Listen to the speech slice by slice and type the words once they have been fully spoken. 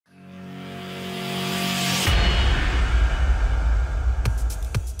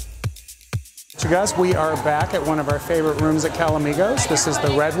guys, we are back at one of our favorite rooms at Calamigos. This is the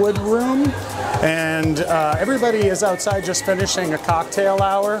Redwood room, and everybody is outside just finishing a cocktail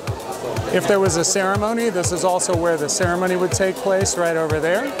hour. If there was a ceremony, this is also where the ceremony would take place, right over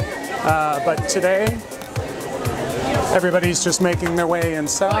there. But today, everybody's just making their way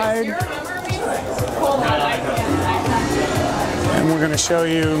inside. And we're going to show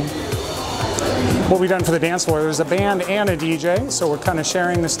you what we've done for the dance floor. There's a band and a DJ, so we're kind of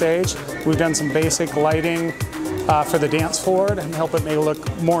sharing the stage. We've done some basic lighting for the dance floor to help it make it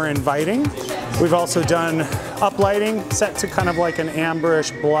look more inviting. We've also done uplighting set to kind of like an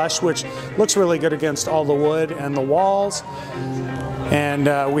amberish blush, which looks really good against all the wood and the walls.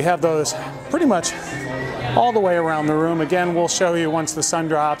 And we have those pretty much all the way around the room. Again, we'll show you once the sun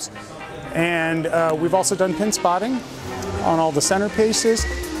drops. And we've also done pin spotting on all the centerpieces.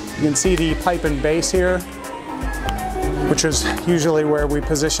 You can see the pipe and bass here, which is usually where we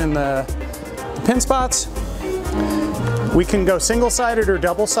position the pin spots. We can go single-sided or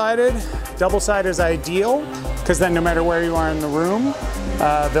double-sided. Double-sided is ideal, because then no matter where you are in the room,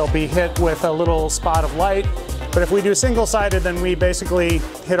 they'll be hit with a little spot of light. But if we do single-sided, then we basically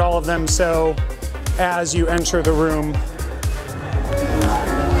hit all of them, so as you enter the room,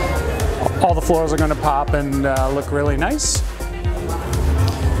 all the floors are going to pop and look really nice.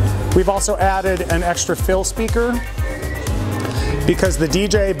 We've also added an extra fill speaker because the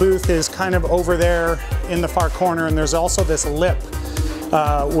DJ booth is kind of over there in the far corner, and there's also this lip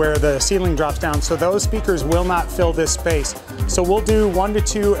where the ceiling drops down, so those speakers will not fill this space. So we'll do 1 to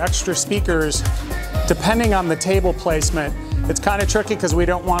 2 extra speakers depending on the table placement. It's kind of tricky because we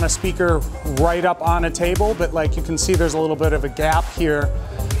don't want a speaker right up on a table, but like you can see there's a little bit of a gap here,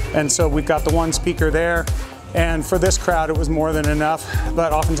 and so we've got the 1 speaker there. And for this crowd, it was more than enough,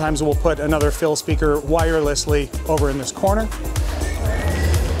 but oftentimes we'll put another fill speaker wirelessly over in this corner.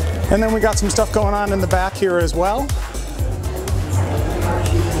 And then we got some stuff going on in the back here as well.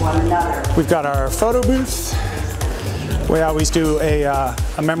 We've got our photo booth. We always do a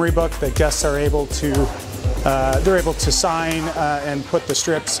memory book that guests are able to, they're able to sign and put the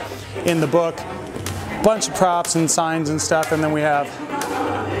strips in the book. Bunch of props and signs and stuff, and then we have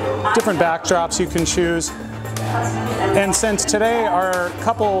different backdrops you can choose. And since today our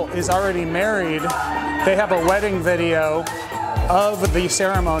couple is already married, they have a wedding video of the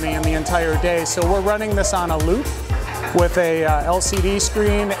ceremony and the entire day. So we're running this on a loop with a LCD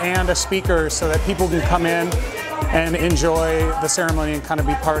screen and a speaker so that people can come in and enjoy the ceremony and kind of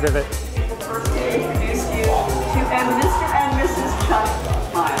be part of it. Introduce you to Mr. and Mrs. Chuck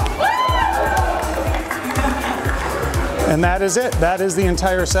Miles. And that is it. That is the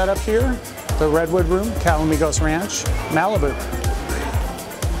entire setup here. The Redwood Room, Calamigos Ranch, Malibu.